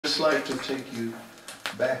just like to take you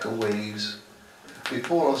back a ways.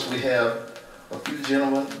 Before us we have a few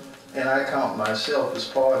gentlemen, and I count myself as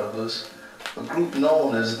part of us, a group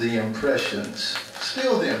known as the Impressions.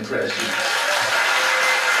 Still the Impressions.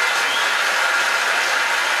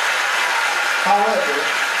 However,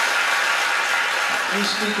 we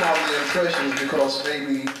speak on the Impressions because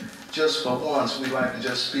maybe just for once we like to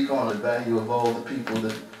just speak on the value of all the people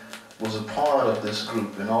that was a part of this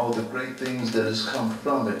group and all the great things that has come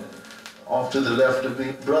from it. Off to the left of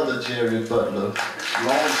me, brother Jerry Butler, long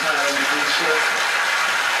time producer.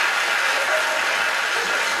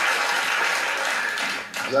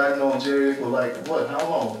 I've known Jerry for like, what, how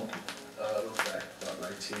long? Look back, about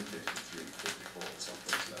 1953, 54,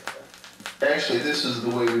 someplace like that. Actually, this is the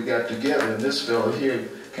way we got together, and this fellow here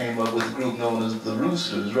came up with a group known as the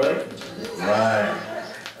Roosters, right? Right.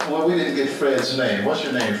 Well, we didn't get Fred's name. What's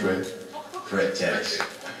your name, Fred? Fred Tennis.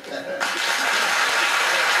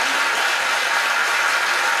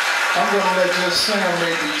 I'm going to let just Sam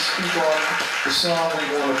maybe speak on the song we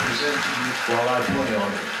want to present to you while I play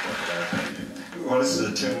on it. Well, this is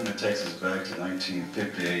a tune that takes us back to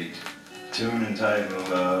 1958. Tune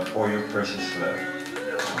entitled For Your Precious Love.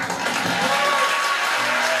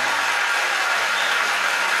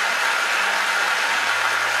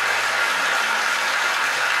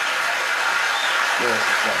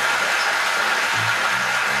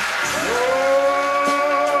 Oh,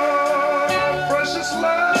 precious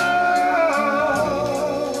love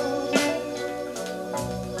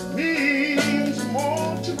means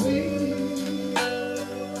more to me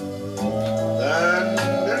than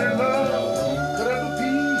any love could ever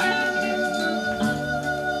be.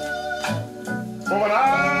 For when I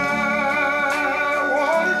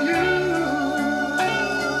wanted you,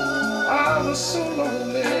 I was so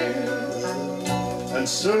lonely and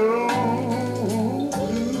so blue,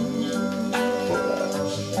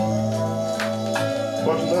 perhaps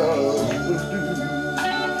what love will do.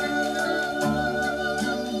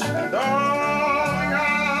 And darling, I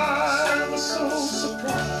was so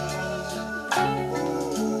surprised,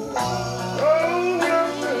 oh, when I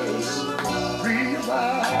first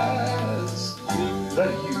realized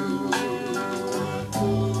that you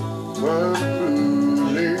were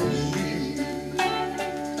fooling me.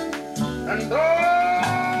 And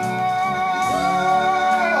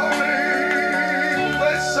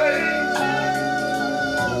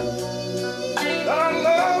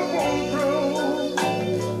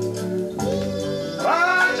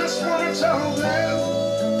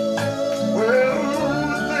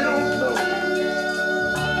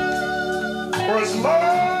as long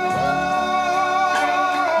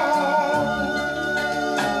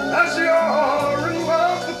as you're in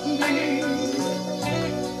love with me,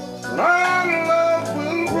 our love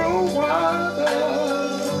will grow wider,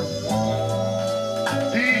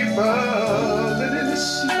 deeper than any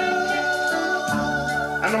sea.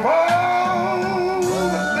 And of all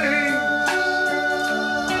the things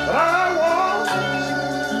that I want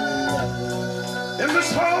in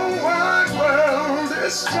this whole wide world,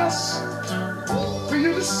 it's just for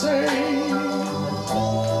you to say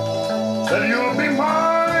that you'll be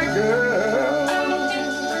my girl,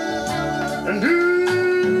 and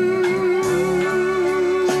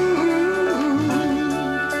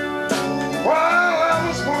while I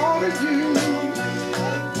was wanting you,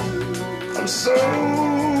 I'm so